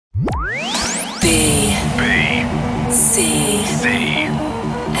B C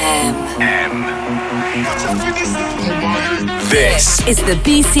M. This is the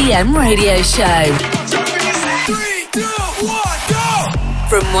BCM Radio Show. 3, 2, 1, go!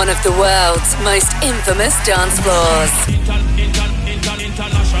 From one of the world's most infamous dance floors.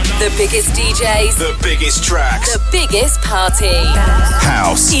 The biggest DJs. The biggest tracks. The biggest party.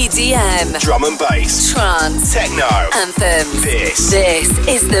 House. EDM. Drum and bass. Trance. Techno. Anthems. This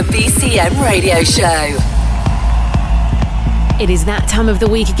is the BCM Radio Show. It is that time of the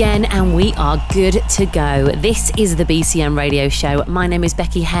week again, and we are good to go. This is the BCM Radio Show. My name is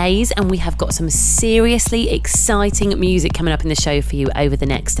Becky Hayes, and we have got some seriously exciting music coming up in the show for you over the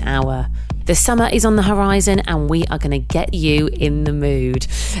next hour. The summer is on the horizon, and we are going to get you in the mood.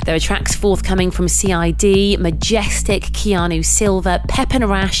 There are tracks forthcoming from CID, Majestic, Keanu Silva, Pep and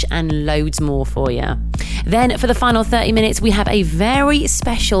Rash, and loads more for you. Then, for the final 30 minutes, we have a very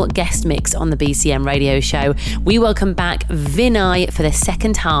special guest mix on the BCM Radio Show. We welcome back Vinay for the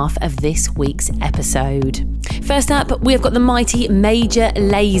second half of this week's episode. First up, we've got the mighty Major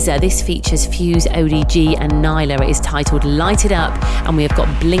Lazer. This features Fuse, ODG, and Nyla. It is titled Light It Up, and we have got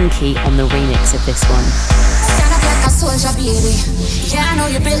Blinky on the remix of this one. Stand up like a soldier, baby. Yeah, I know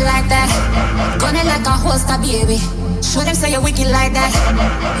you built like that. Gun it like a holster, baby. Show them say you're wicked like that.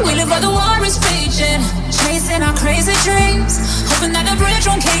 We live where the war is raging, chasing our crazy dreams, hoping that the bridge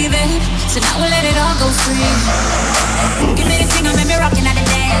won't cave in. So now we'll let it all go free. Give me the thing, I'm me rocking at the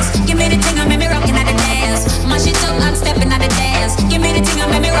dance. Give me the thing, I'm me rocking at the dance. Mash it up, I'm stepping at the dance. Give me the thing,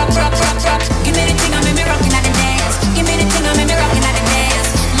 I'm me rock, rock, rock, rock. Give me the thing, I'm me rocking at the dance. Give me the thing, I'm me rocking at the dance.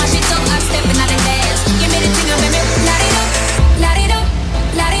 Mash it up, I'm stepping at the dance. Give me the thing, I'm me light it up, light it up,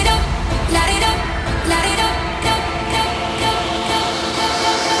 light it up, light it up, light it up.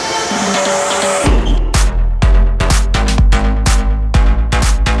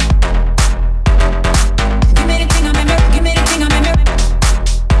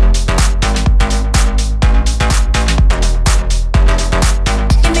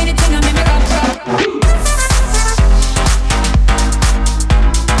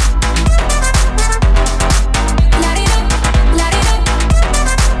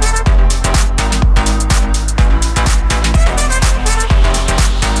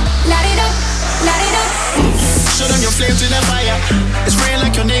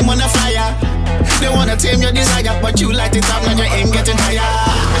 Tame your desire, but you light it up, now your aim getting higher.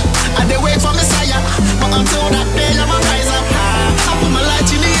 And they wait for Messiah, but until that day, I'ma rise up high. I put my light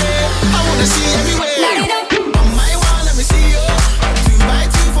in the air, I wanna see everywhere. Light it up. On my wall, let me see you. 2 by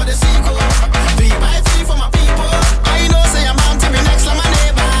 2 for the sequel, 3 by 3 for my people. I know, say I'm bound to be next to my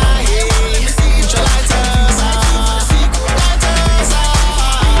neighbor.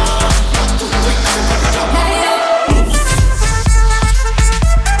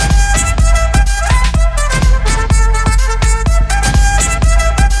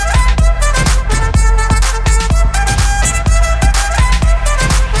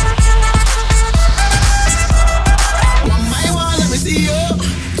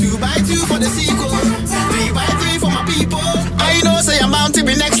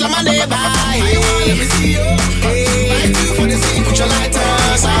 Hey, let me see you light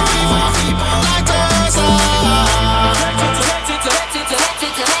us up. Light us up. Light it up.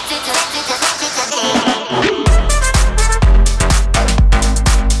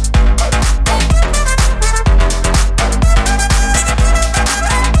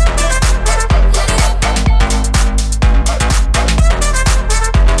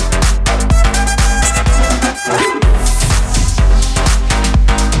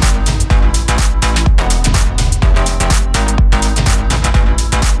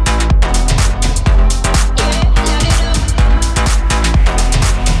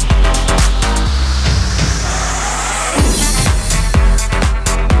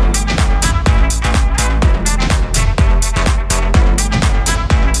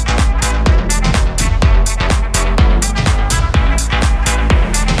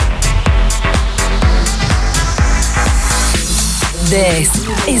 This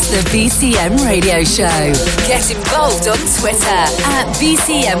is the BCM Radio Show. Get involved on Twitter at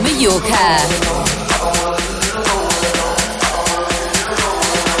BCM Mallorca.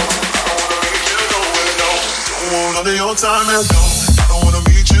 None of your time and no, I don't wanna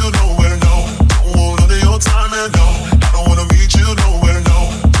meet you nowhere, no. Don't want none of your time and no, I don't wanna meet you nowhere, no.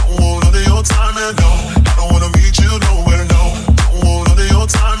 Don't want none of your time and no, I don't wanna meet you nowhere, no. Don't want none of your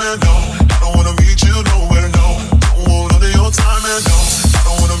time and no, I don't wanna meet you nowhere, no. Don't want none of your time and no, I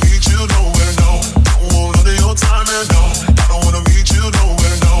don't wanna meet you nowhere, no. Don't want none of your time and no, I don't wanna meet you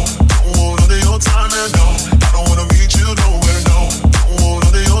nowhere, no. Don't want none of your time and no, I don't wanna meet you nowhere, no. Don't want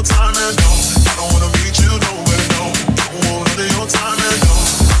none of your time.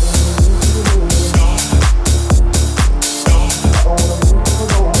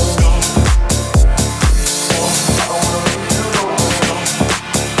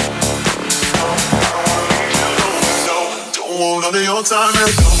 under your time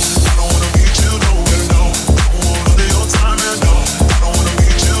and no, I don't wanna meet you nowhere, no. Don't want under your time and no, I don't wanna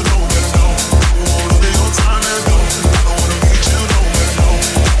meet you nowhere, no. Don't want under your time and no, I don't wanna meet you nowhere, no.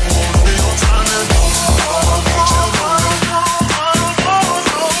 Don't want under your time and no, I don't wanna meet you nowhere.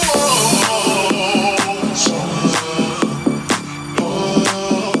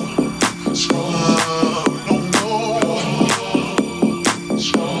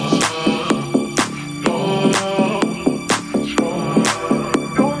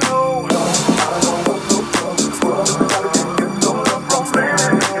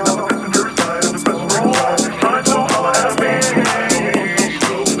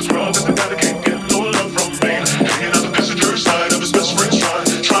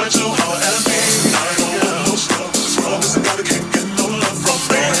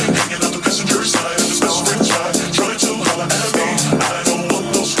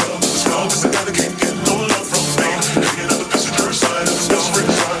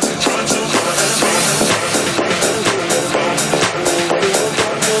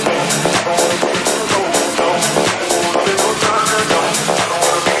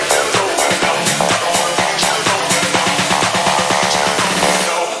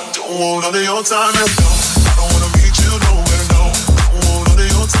 Under your time and no, I don't wanna meet you nowhere, no. Don't want under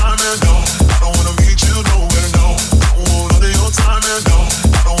your time and no, I don't wanna meet you nowhere, no. Don't want under your time and no,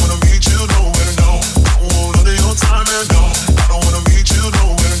 I don't wanna meet you nowhere, no. Don't want under your time and no, I don't wanna meet you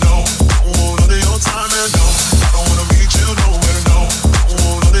nowhere, no. Don't want under your time and no, I don't wanna meet you nowhere, no. Don't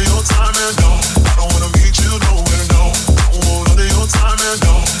want under your time and no, I don't wanna meet you nowhere, no. Don't want under your time and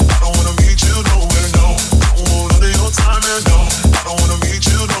no, I don't wanna meet you nowhere, no. Don't want under your time and no, I don't wanna meet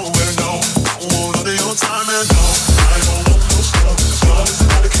you nowhere, no. Under your time and no, I don't want no scrub. Scrub is the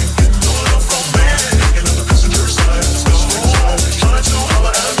guy that can't get no love from me. Hanging on the passenger side, special friends ride, trying to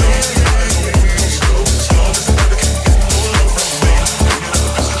holler at me. I don't want no scrub. Scrub is the guy that can't get no love from me. Hanging on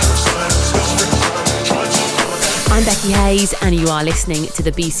the passenger side, special friends ride, trying to holler at me. I'm Becky Hayes and you are listening to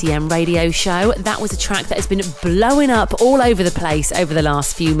the BCM radio show. That was a track that has been blowing up all over the place over the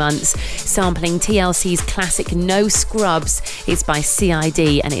last few months, sampling TLC's classic No Scrubs. It's by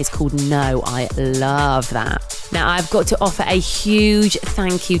CID and it is called No. I love that. Now I've got to offer a huge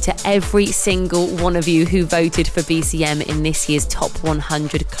thank you to every single one of you who voted for BCM in this year's Top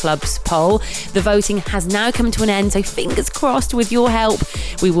 100 Clubs poll. The voting has now come to an end, so fingers crossed with your help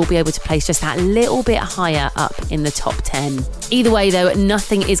we will be able to place just that little bit higher up in the top 10. Either way though,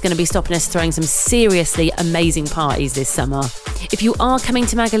 nothing is going to be stopping us throwing some seriously amazing parties this summer. If you are coming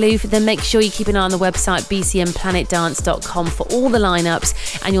to Magaluf, then make sure you keep an eye on the website bcmplanetdance.com for all the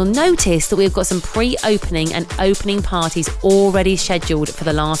lineups, and you'll notice that we've got some pre-opening and opening parties already scheduled for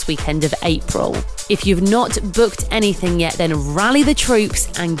the last weekend of April. If you've not booked anything yet, then rally the troops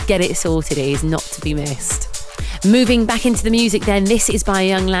and get it sorted. It is not to be missed. Moving back into the music then, this is by a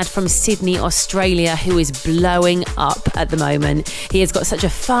young lad from Sydney, Australia, who is blowing up at the moment. He has got such a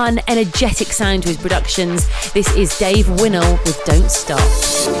fun, energetic sound to his productions. This is Dave Winnell with Don't Stop.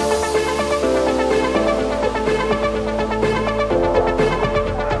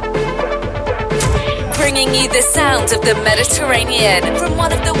 Bringing you the sound of the Mediterranean from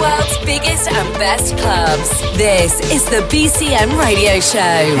one of the world's biggest and best clubs. This is the BCM Radio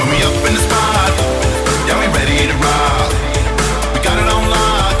Show. When we up in the spot, yeah, we ready to rock. We got it on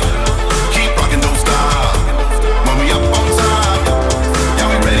lock. Keep rocking, don't stop. When we up on top, yeah,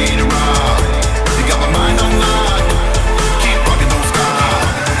 we ready to rock. You got my mind on lock. Keep rocking, don't stop.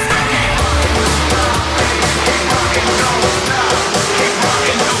 Keep rocking, don't stop. Keep rocking,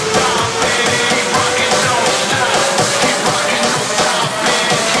 don't stop, baby. Keep rocking, don't stop. Keep rocking, don't stop,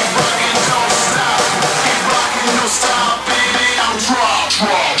 baby. Keep rocking, don't stop. Keep rocking, don't stop, baby. I'm drop.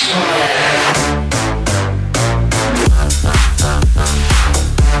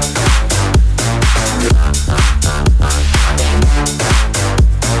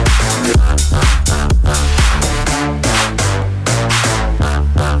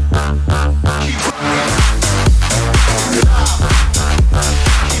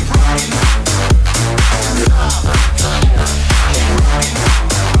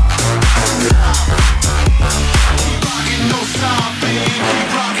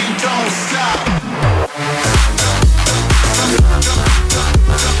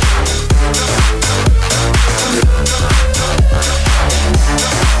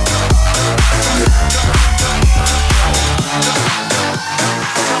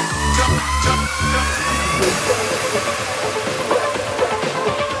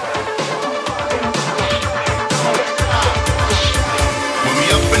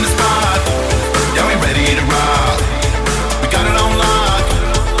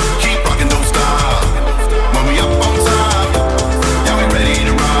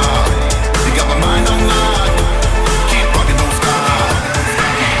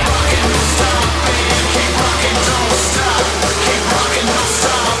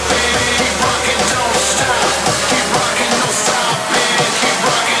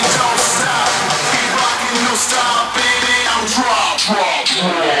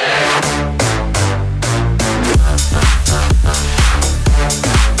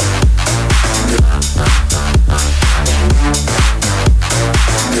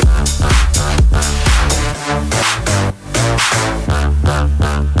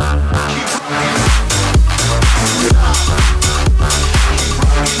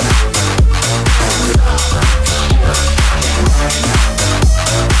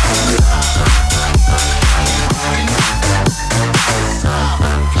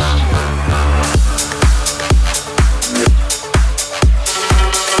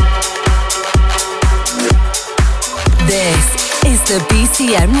 the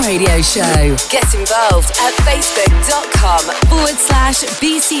BCM Radio Show. Get involved at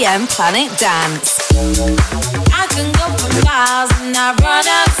facebook.com/BCM Planet Dance. I can go for miles and I run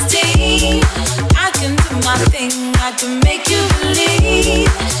out of steam. I can do my thing, I can make you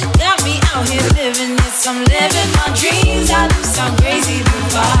believe. Got me out here living, yes, I'm living my dreams. I do sound crazy, but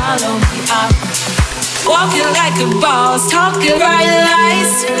follow me out. Walking like a boss, talking bright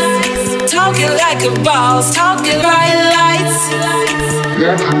lights. Talking like a boss, talking bright lights.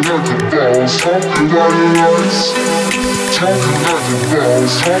 Walking like a boss, talking bright lights. Talking like a boss,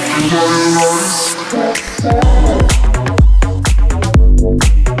 talking bright lights.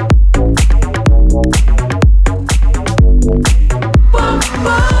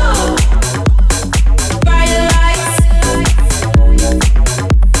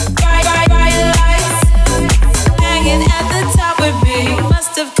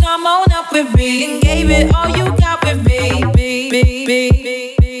 With me and gave it all you got with me.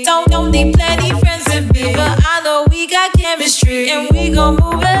 Don't need plenty friends with me, but I know we got chemistry and we gon'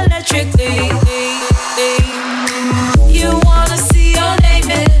 move electrically. You wanna see your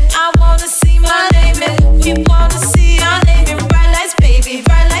name in, I wanna see my name in. We wanna see our name in bright lights, baby,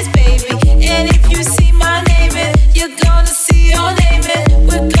 bright lights, baby. And if you see my name in, you're gonna see your name in.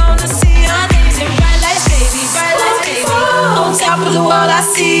 We're gonna see our names in bright lights, baby, bright lights, baby. On top of the world, I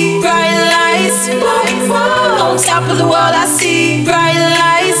see bright lights. On top of the world, I see bright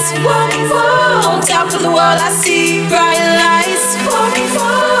lights. On top of the world, I see bright lights.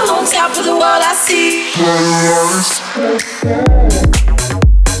 On top of the world, I see bright lights.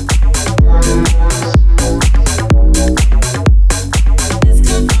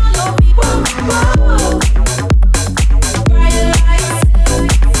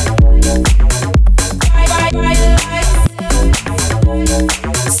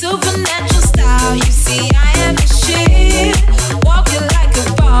 Supernatural style, you see I am the shit. Walking like a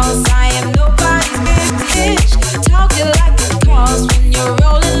boss, I am nobody's bitch. Talking like a cause when you're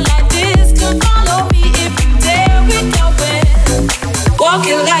rolling like this. Come follow me if you dare, we're going.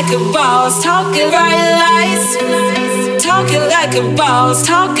 Walking like a boss, talking bright lights. Talking like a boss,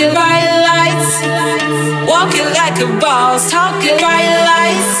 talking bright lights. Walking like a boss, talking bright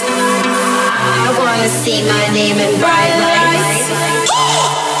lights. I wanna see my name in bright lights.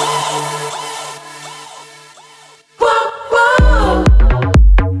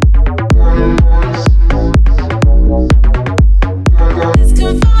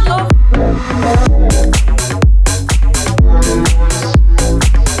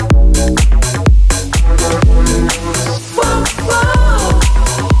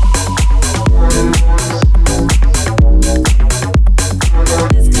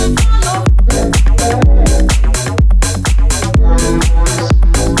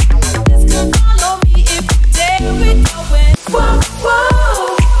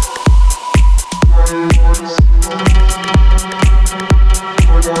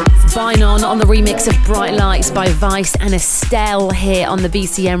 On the remix of Bright Lights by Vice and Estelle here on the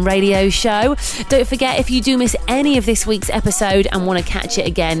BCM Radio Show. Don't forget, if you do miss any of this week's episode and want to catch it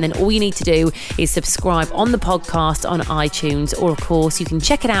again, then all you need to do is subscribe on the podcast on iTunes, or of course you can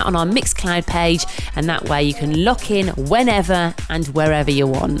check it out on our Mixcloud page, and that way you can lock in whenever and wherever you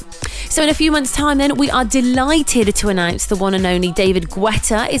want. So in a few months' time then, we are delighted to announce the one and only David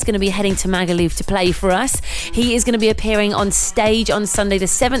Guetta is going to be heading to Magaluf to play for us. He is going to be appearing on stage on Sunday the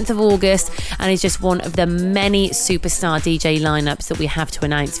 7th of August, and is just one of the many superstar DJ lineups that we have to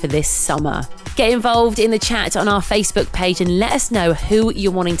announce for this summer. Get involved in the chat on our Facebook page and let us know who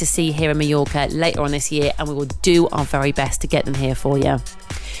you're wanting to see here in Mallorca later on this year, and we will do our very best to get them here for you.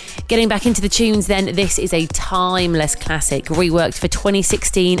 Getting back into the tunes then, this is a timeless classic, reworked for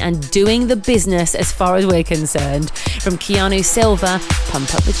 2016 and doing the business as far as we're concerned. From Keanu Silva,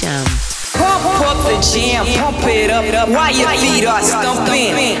 Pump Up the Jam. Pump up the jam, pump it up while your feet are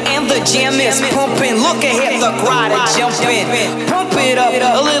stumping. And the jam is pumping, look ahead, the crowd are jumping. Pump it up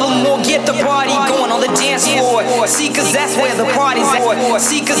a little more, get the party going on the dance floor. See, cause that's where the party's at.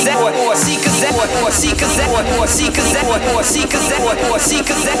 See, cause that, see, cause that, see, cause that, see, cause that, see, cause that, see, cause that,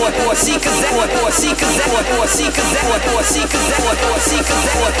 see, cause that, see, cause that, see, cause that, see, cause that, see, cause that, see,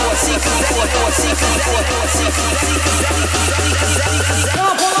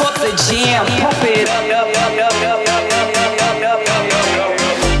 cause that, pump up the jam, pump it up.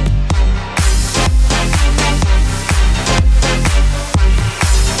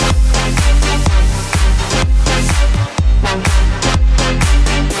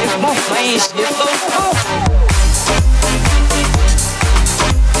 It's my face, it's so cool.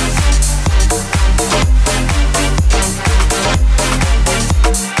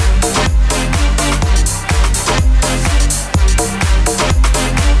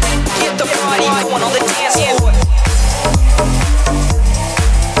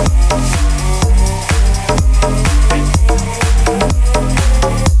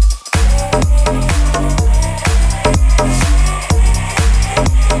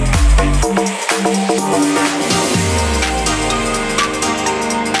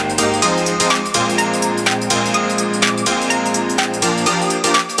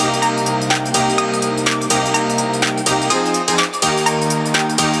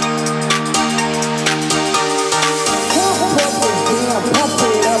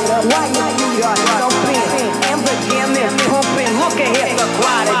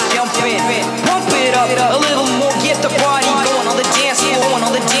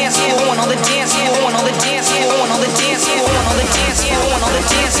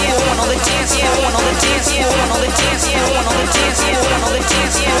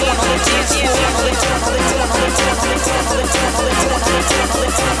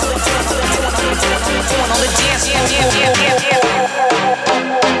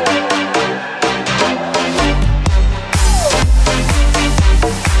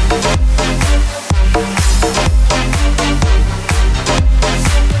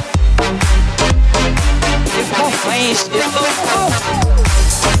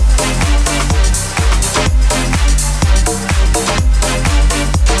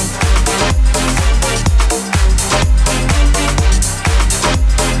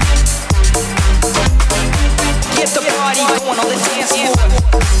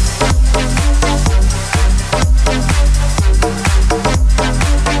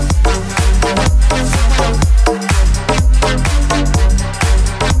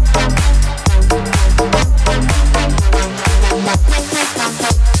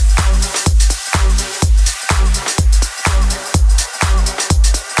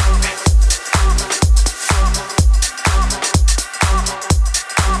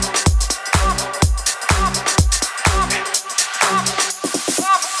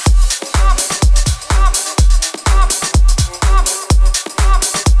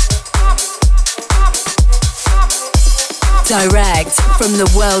 Direct from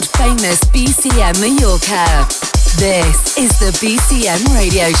the world famous BCM Mallorca. This is the BCM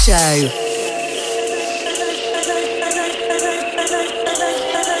Radio Show.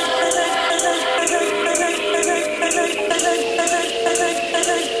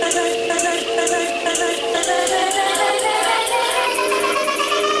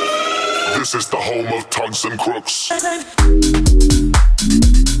 This is the home of Tugs and Crooks.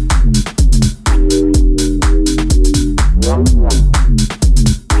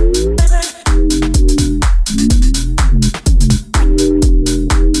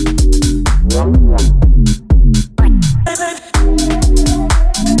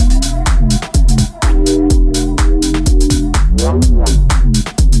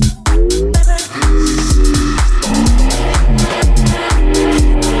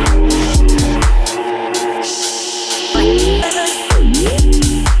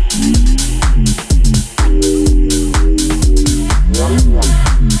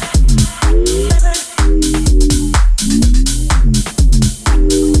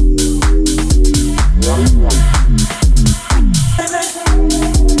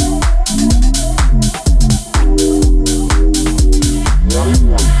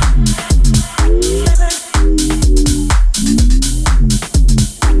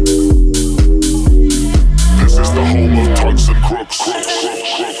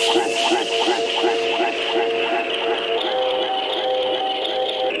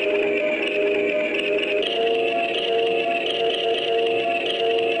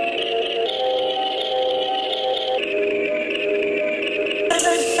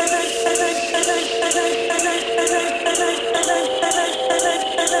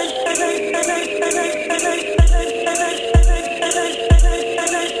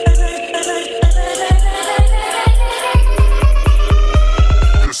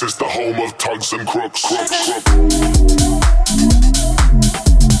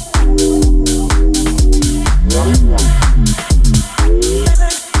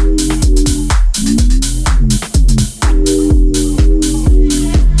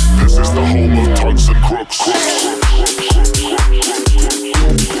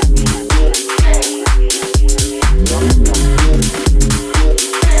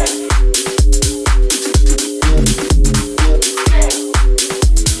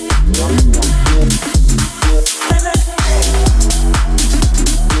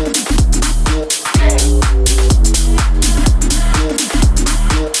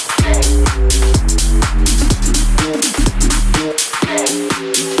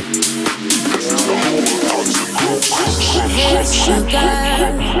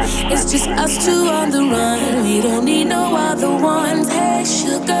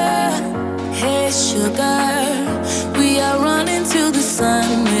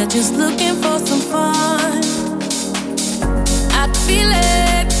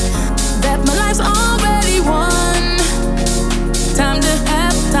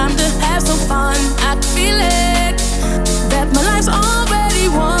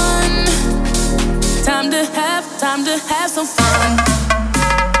 Time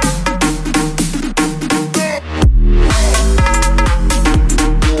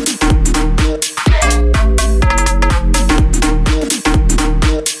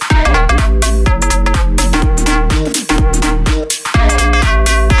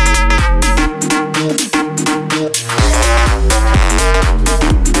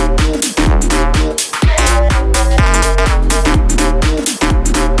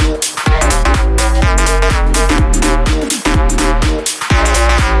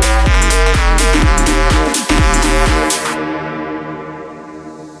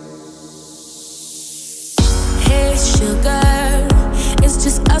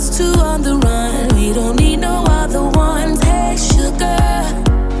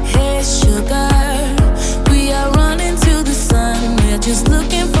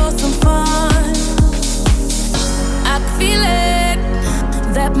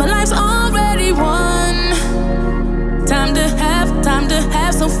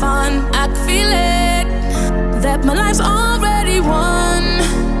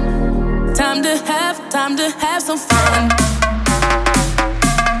to have some fun.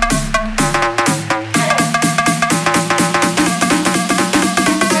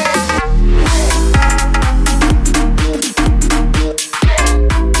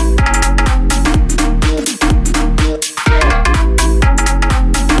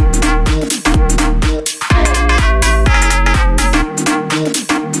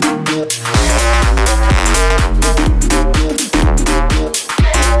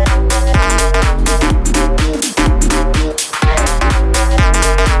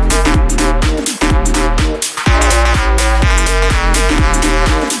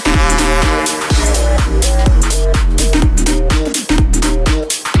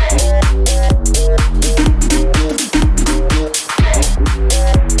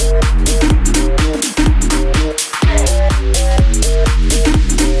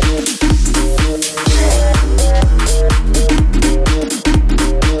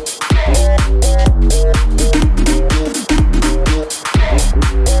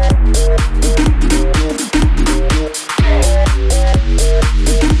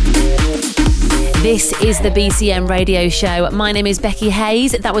 This is the BCM radio show. My name is Becky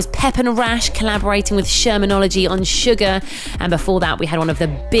Hayes. That was Pep and Rash collaborating with Shermanology on Sugar. And before that, we had one of the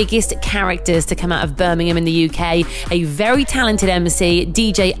biggest characters to come out of Birmingham in the UK, a very talented MC,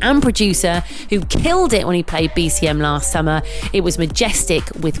 DJ and producer who killed it when he played BCM last summer. It was Majestic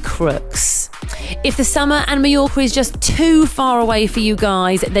with Crooks. If the summer and Mallorca is just too far away for you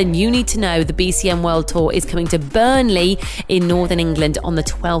guys, then you need to know the BCM World Tour is coming to Burnley in Northern England on the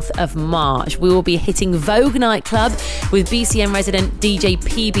 12th of March. We will be hitting Vogue nightclub with BCM resident DJ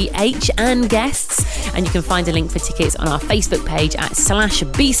PBH and guests, and you can find a link for tickets on our Facebook page at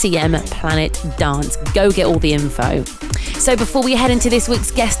 /BCM Planet Dance. Go get all the info. So before we head into this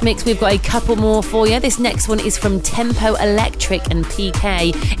week's guest mix, we've got a couple more for you. This next one is from Tempo Electric and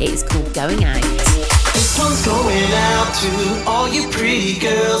PK. It's called Going Out. This one's going out to all you pretty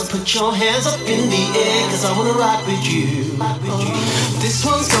girls. Put your hands up in the air, cause I wanna rock with you. This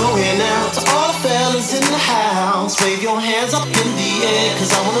one's going out to all the fellas in the house. Wave your hands up in the air,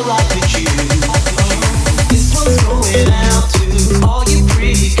 cause I wanna rock with you. This one's going out to all you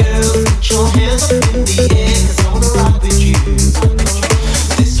pretty girls. Put your hands up in the air, cause I wanna rock with you.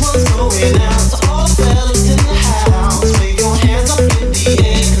 This one's going out to all the fellas in the house. Wave your hands up in the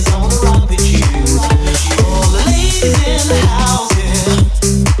air, cause I wanna rock with you. All the ladies in the house, yeah.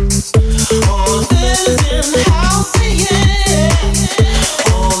 All the fellas in the house, yeah.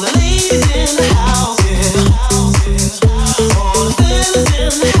 All the ladies in the house, yeah. All the fellas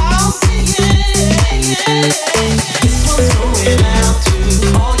in the house, yeah. This one's going out to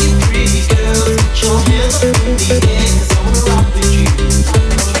all you pretty girls. Put your hands up in the air, cause I wanna rock with you.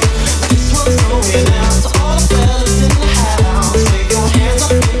 This one's going out to all the fellas in the house. Wave your hands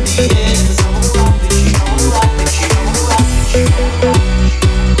up in the air, cause I wanna rock with you. I wanna rock with you. I wanna rock with you.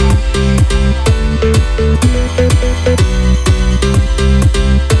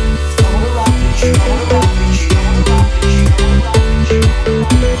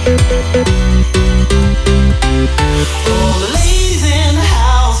 All the ladies in the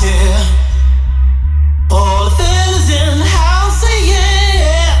house, yeah. All the fellas in the house,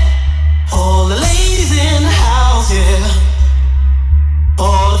 yeah. All the ladies in the house, yeah.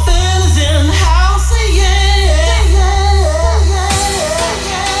 All the fellas in the house, yeah.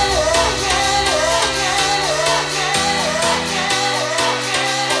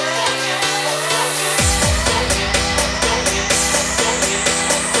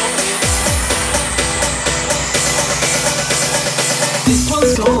 This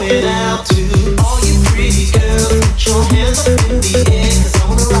one's going out to all you pretty girls. Put your hands up in the air, cause I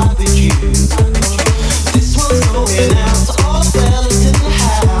wanna rock with you. This one's going out to all the fellas in the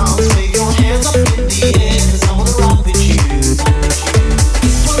house. Wave your hands up in the air, cause I wanna rock with you.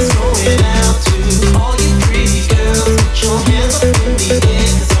 This one's going out to all you pretty girls. Put your hands up in the air,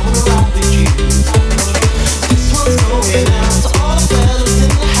 cause I wanna rock with you. This one's going out to all the fellas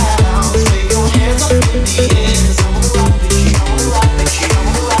in the house. Wave your hands up in the air, cause I wanna rock with you. I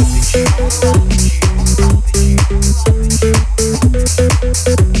wanna rock with you. I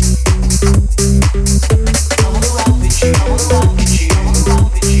wanna rock with you. I wanna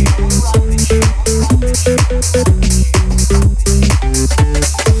rock with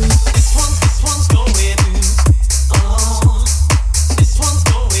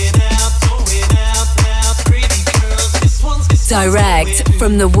you. Direct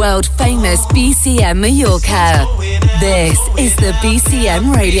from the world-famous BCM Mallorca, this is the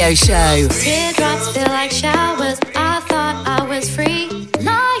BCM Radio Show. Teardrops feel like showers. I thought I was free,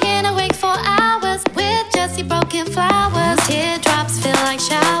 lying awake for hours with just broken flowers. Teardrops feel like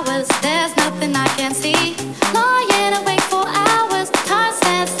showers. There's nothing I can see. Lying awake for hours. Time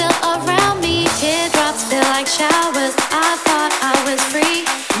stands still around me. Teardrops feel like showers. I thought I was free,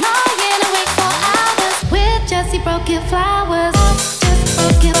 lying awake for hours with just broken flowers.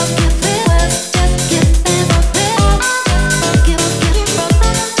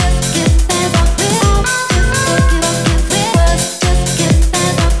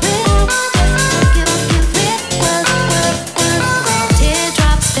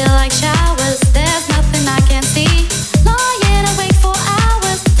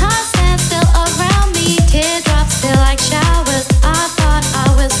 Feel like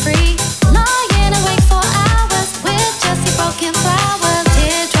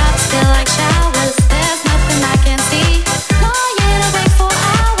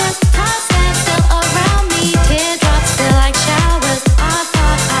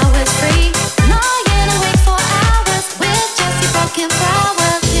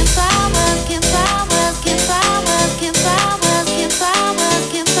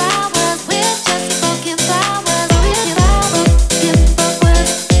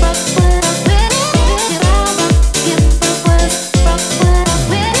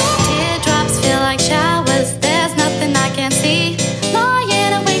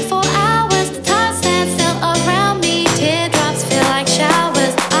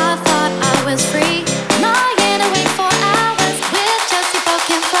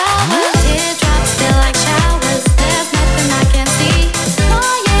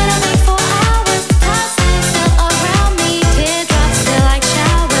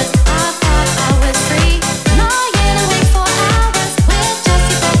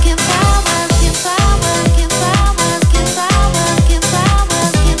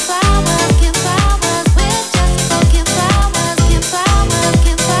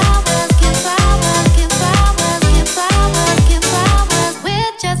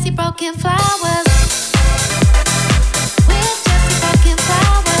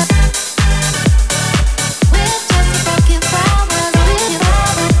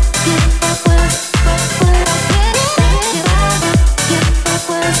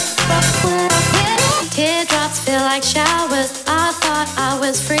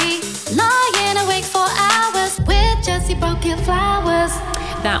is free. Lying awake for hours with Jesse Broken Flowers.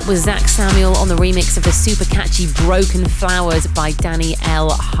 That was Zach Samuel on the remix of the super catchy Broken Flowers by Danny L.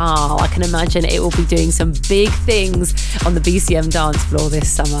 Harl. I can imagine it will be doing some big things on the BCM dance floor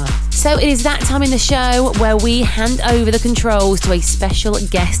this summer. So it is that time in the show where we hand over the controls to a special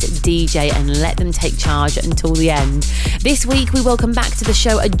guest DJ and let them take charge until the end. This week we welcome back to the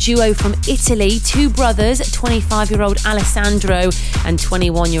show a duo from Italy, two brothers, 25-year-old Alessandro and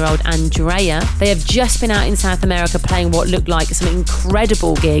 21-year-old Andrea. They have just been out in South America playing what looked like some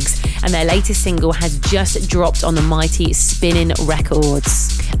incredible gigs, and their latest single has just dropped on the mighty Spinnin'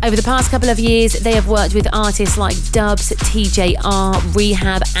 Records. Over the past couple of years, they have worked with artists like Dubs, TJR,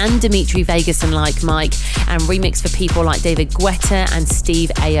 Rehab, and Dimitri Vegas and Like Mike, and remixed for people like David Guetta and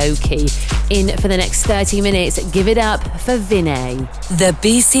Steve Aoki. In for the next 30 minutes, give it up for Vinay. The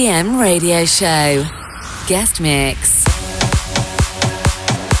BCM Radio Show. Guest Mix.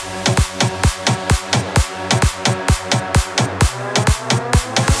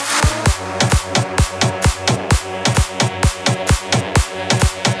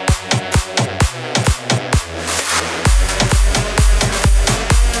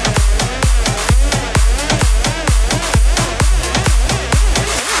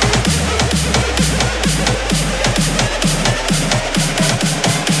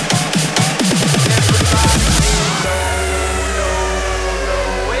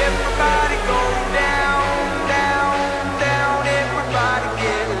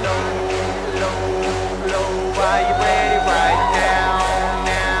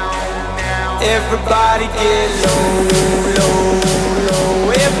 Everybody get low, low, low.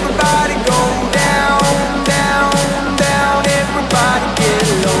 Everybody go down, down, down. Everybody get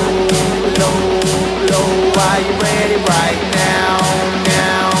low, low, low. Are you ready right now,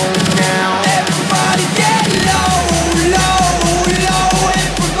 now, now? Everybody get low, low, low.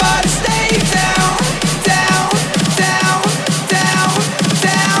 Everybody stay down, down, down, down,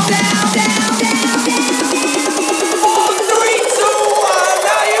 down, down, down, down. 4, 3, 2, 1.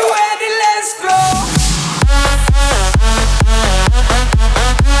 Are you ready? Let's go.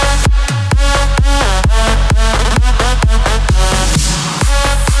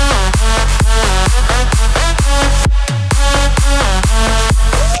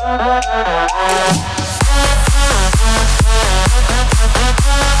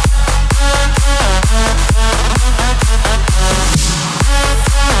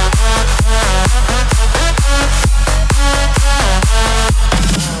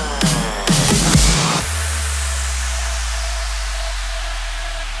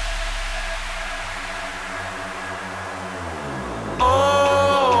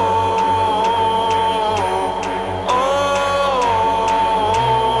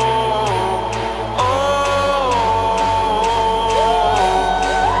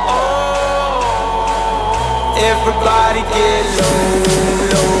 Everybody get low,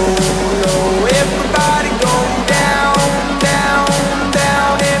 low, low. Everybody go down, down,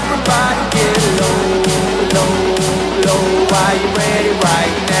 down. Everybody get low, low, low. Are you ready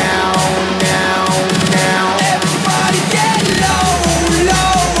right now, now, now? Everybody get low,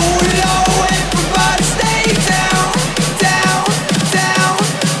 low, low. Everybody stay down, down, down,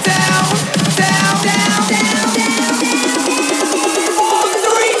 down, down, down, down, down. 4,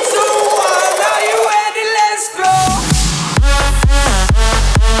 3, 2, 1. Are you ready? Let's go.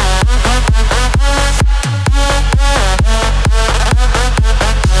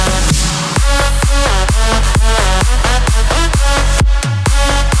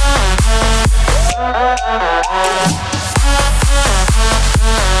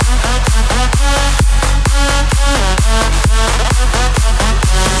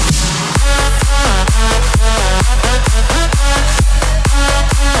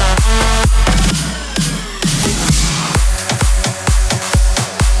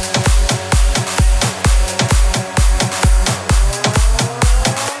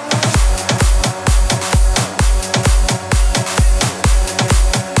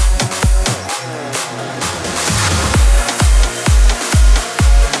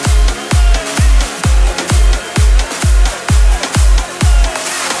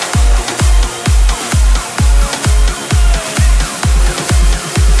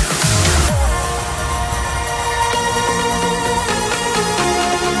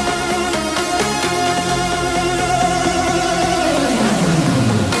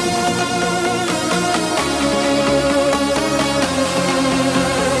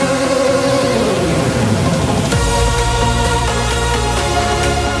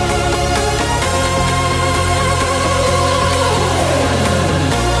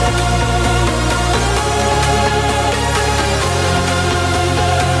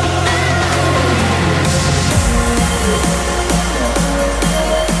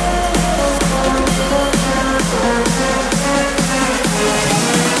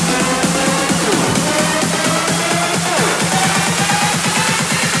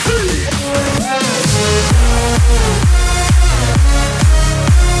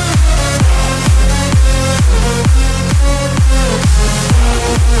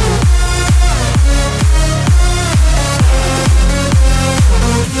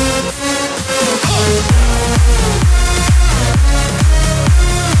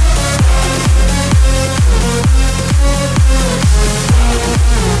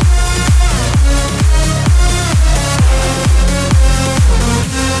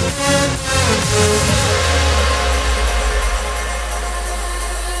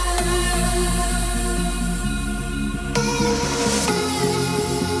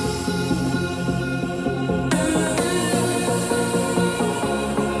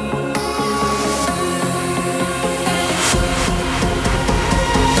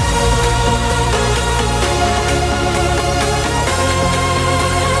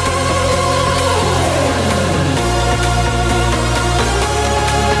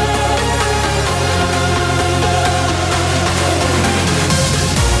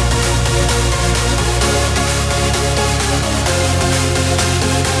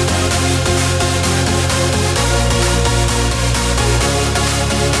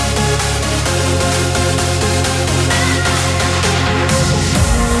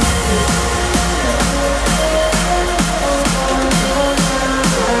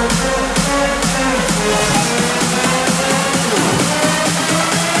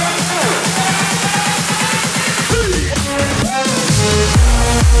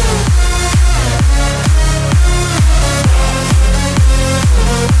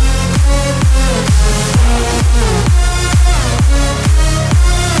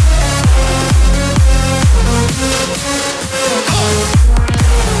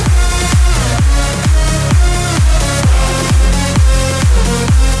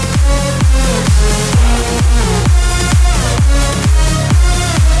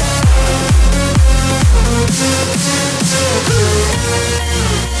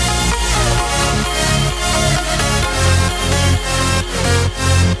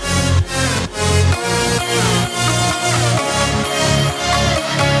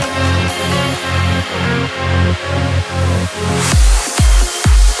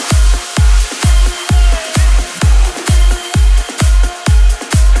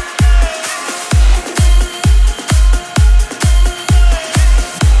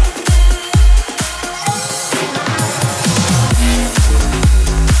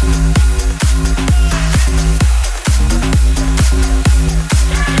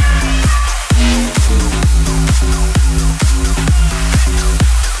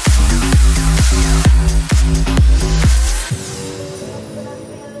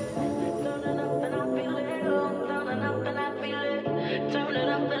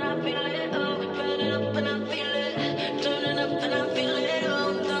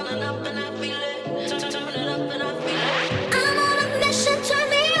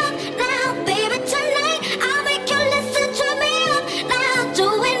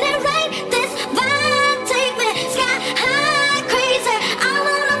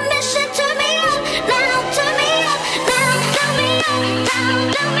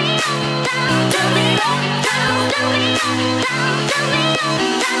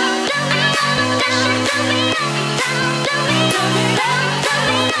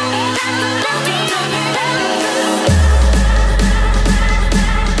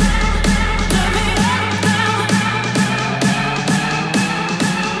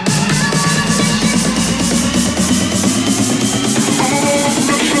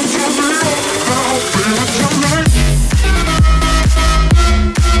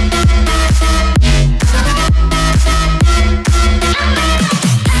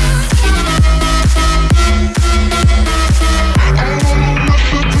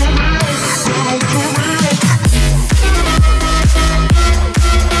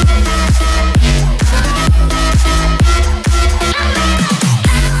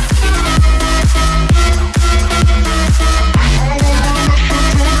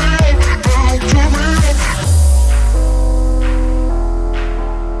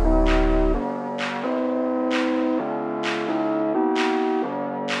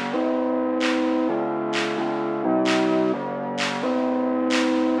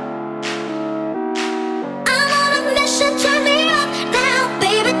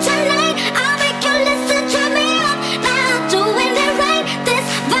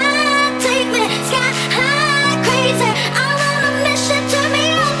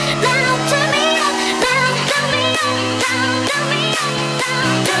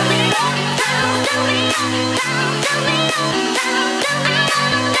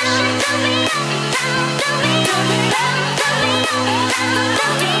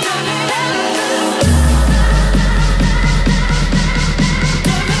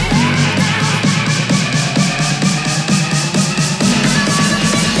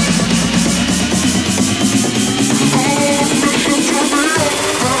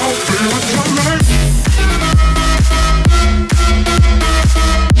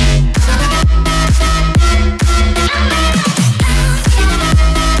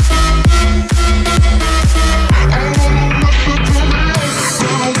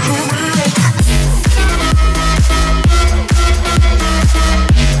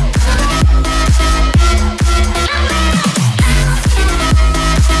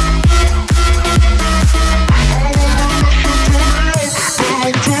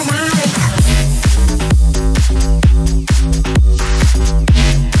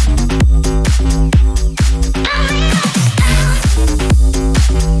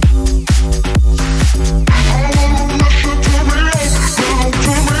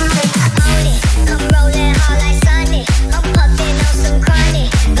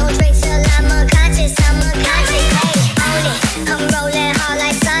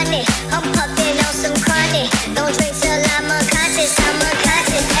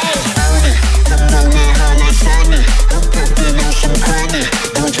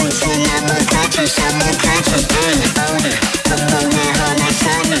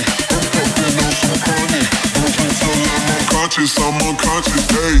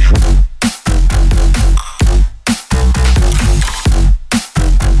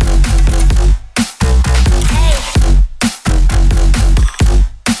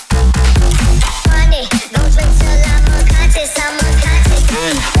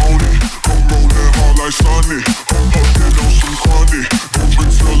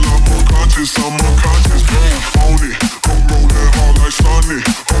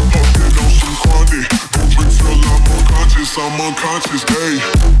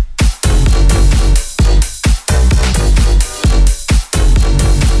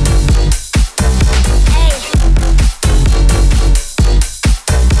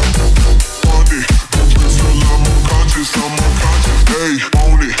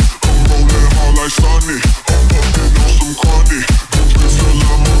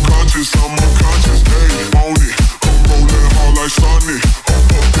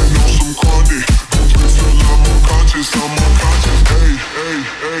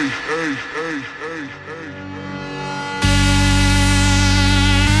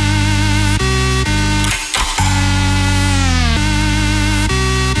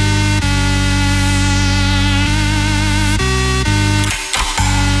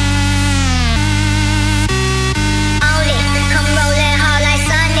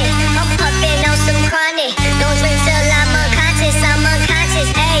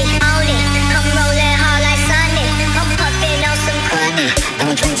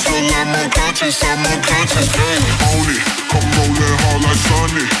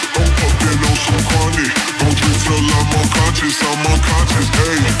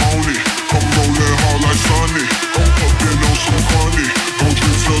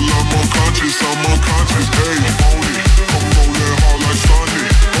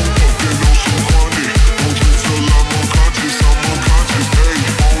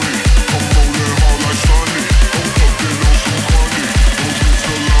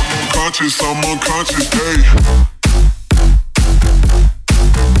 I'm unconscious, hey.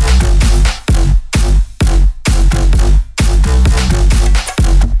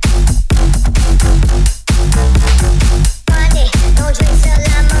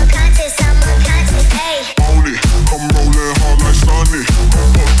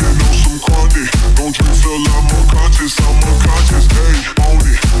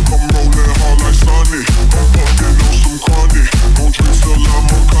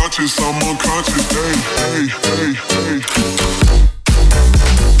 I'm unconscious, hey, hey, hey, hey.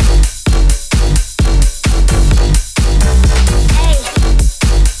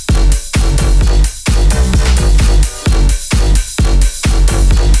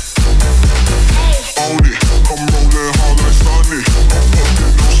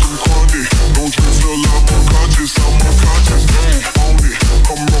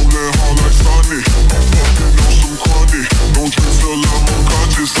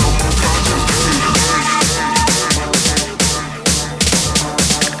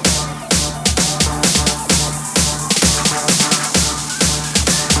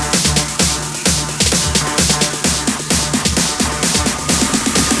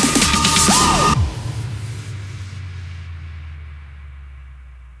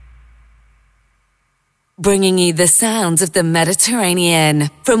 Bringing you the sounds of the Mediterranean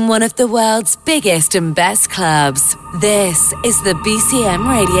from one of the world's biggest and best clubs. This is the BCM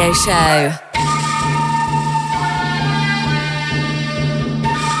Radio Show.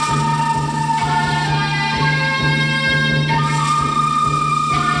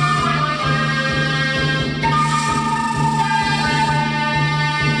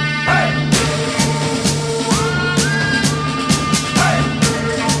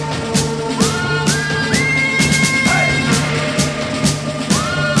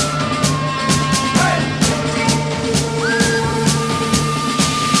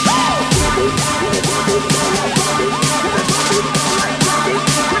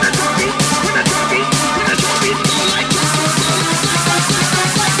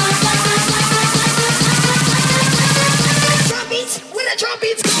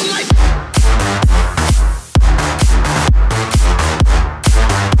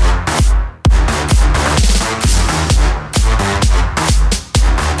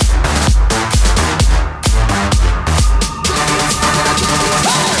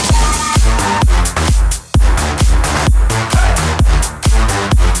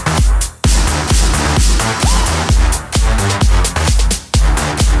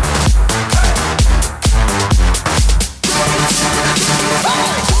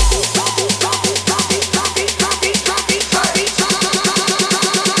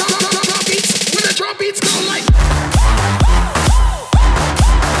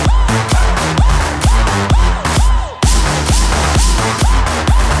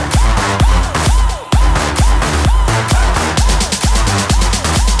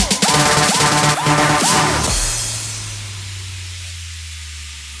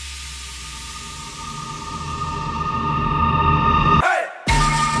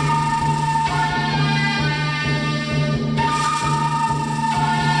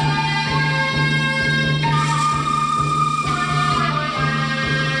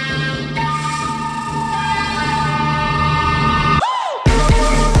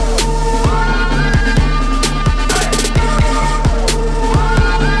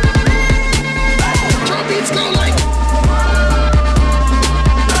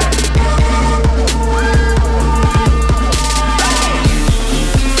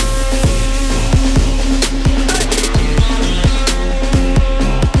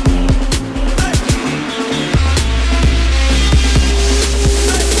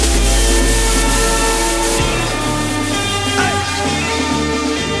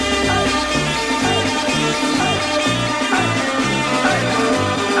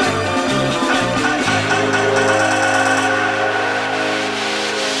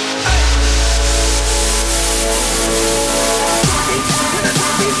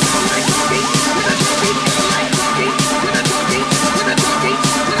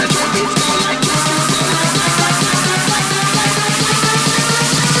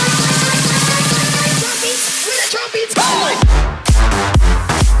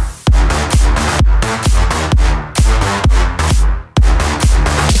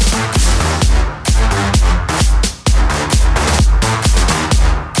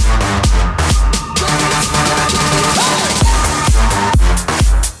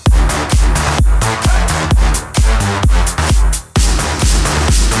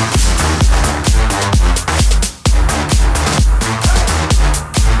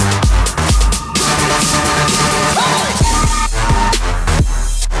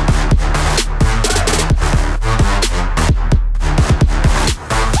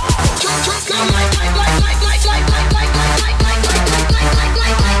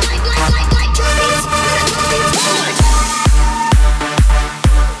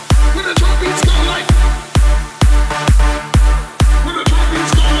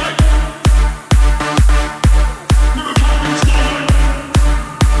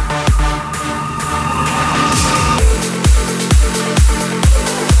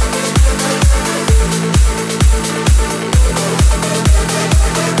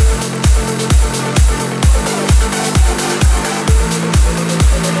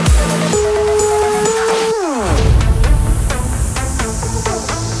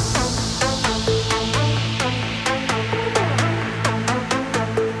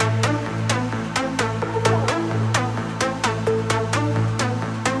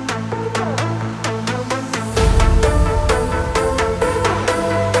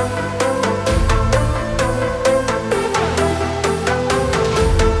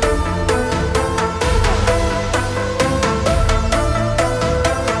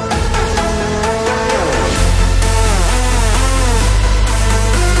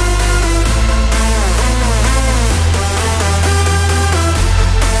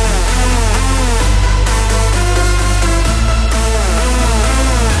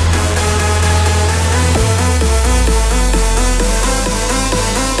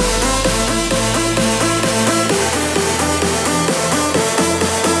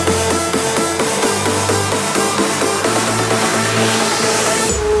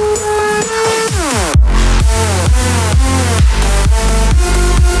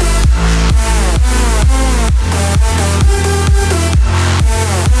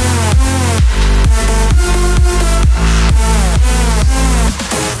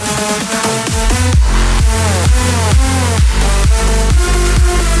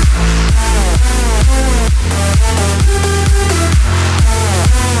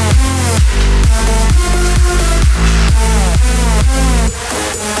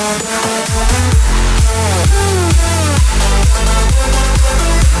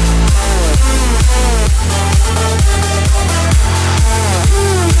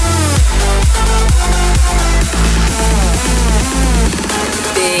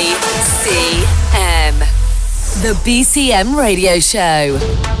 The BCM Radio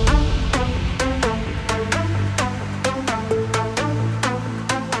Show.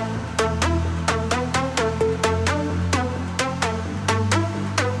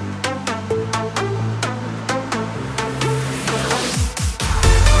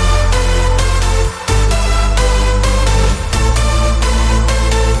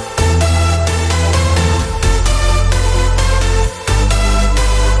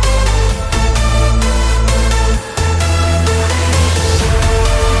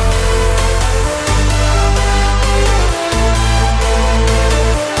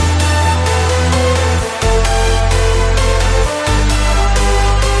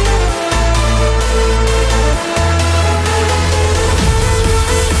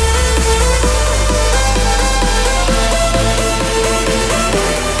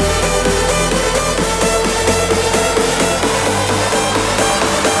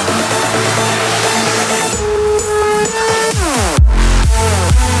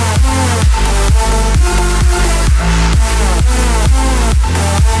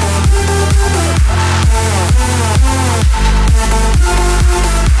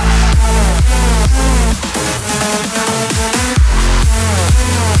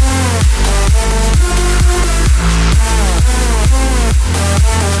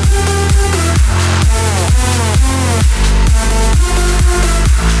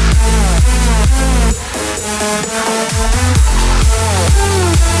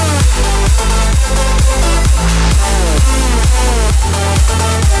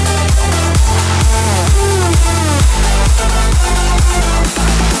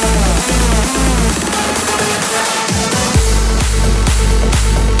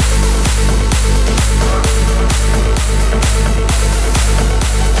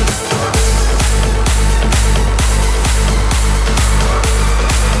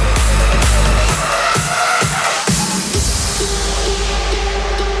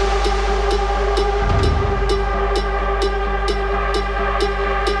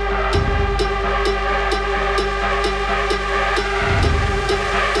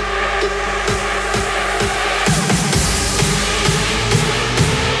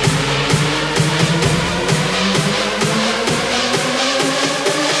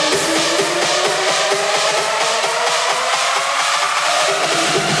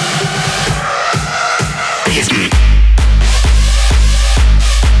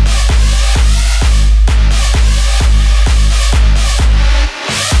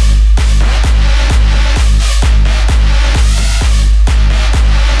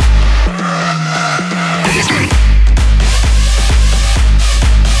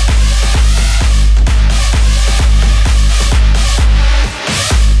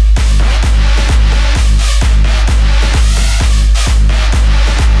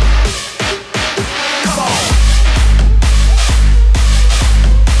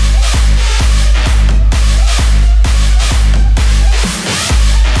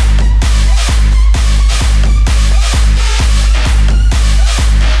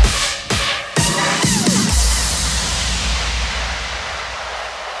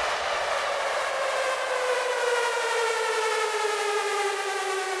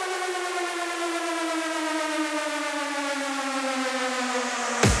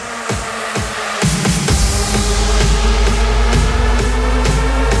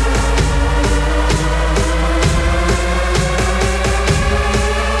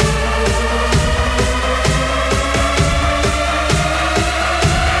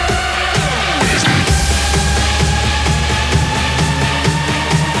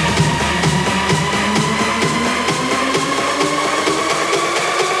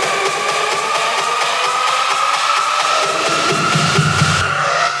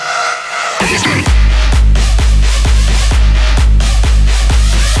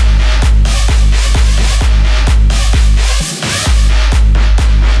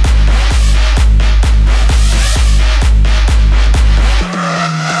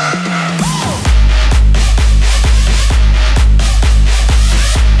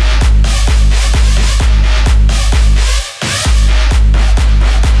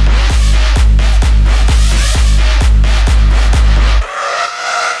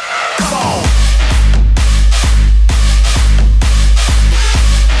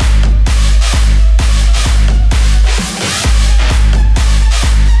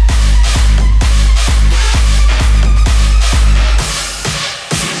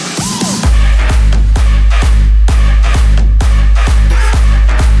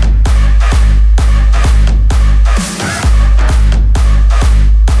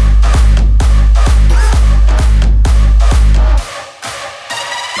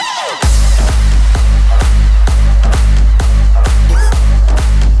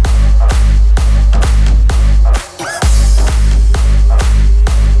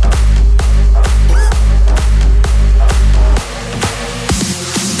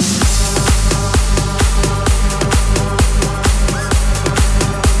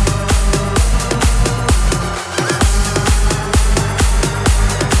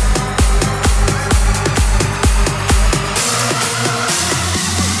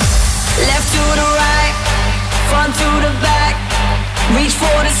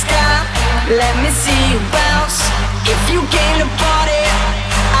 Let me see you bounce. If you came to party,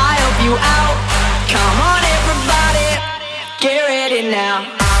 I help you out. Come on everybody, get ready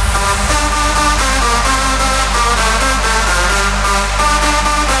now.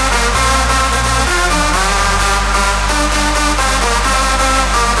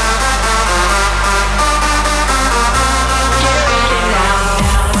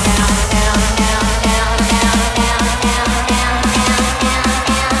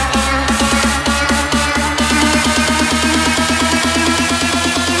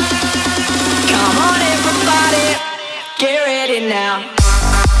 Now.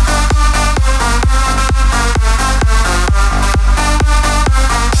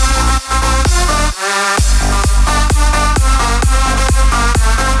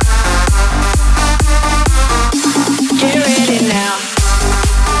 Get ready now.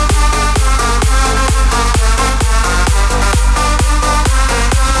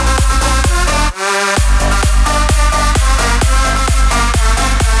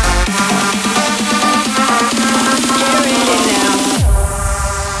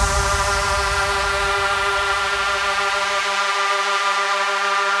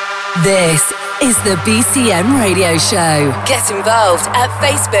 This is the BCM Radio Show. Get involved at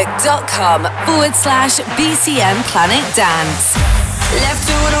facebook.com/BCM Planet Dance. Left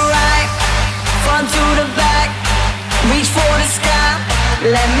to the right, front to the back, reach for the sky,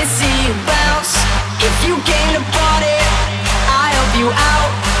 let me see you bounce. If you came to party, I help you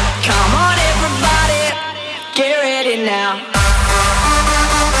out. Come on everybody, get ready now.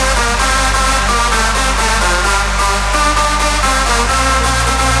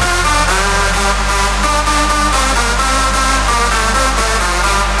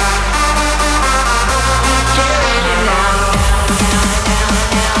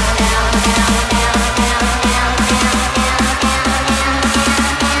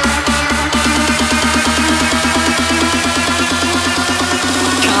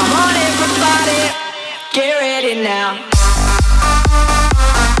 Now.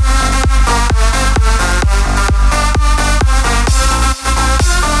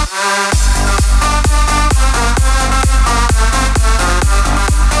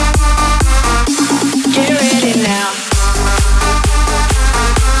 Get ready now.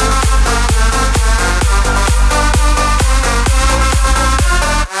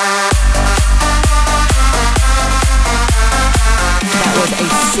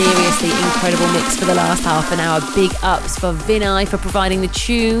 Seriously incredible mix for the last half an hour. Big ups for Vinay for providing the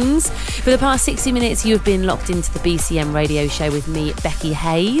tunes. For the past 60 minutes, you have been locked into the BCM Radio Show with me, Becky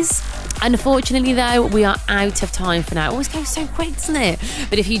Hayes. Unfortunately, though, we are out of time for now. It always goes so quick, doesn't it?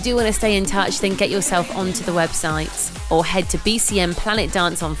 But if you do want to stay in touch, then get yourself onto the website or head to BCM Planet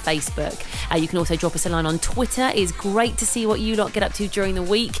Dance on Facebook. You can also drop us a line on Twitter. It's great to see what you lot get up to during the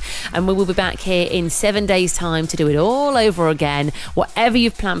week. And we will be back here in 7 days' time to do it all over again. Whatever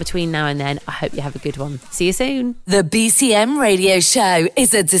you've planned between now and then, I hope you have a good one. See you soon. The BCM Radio Show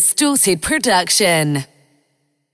is a Distorted production.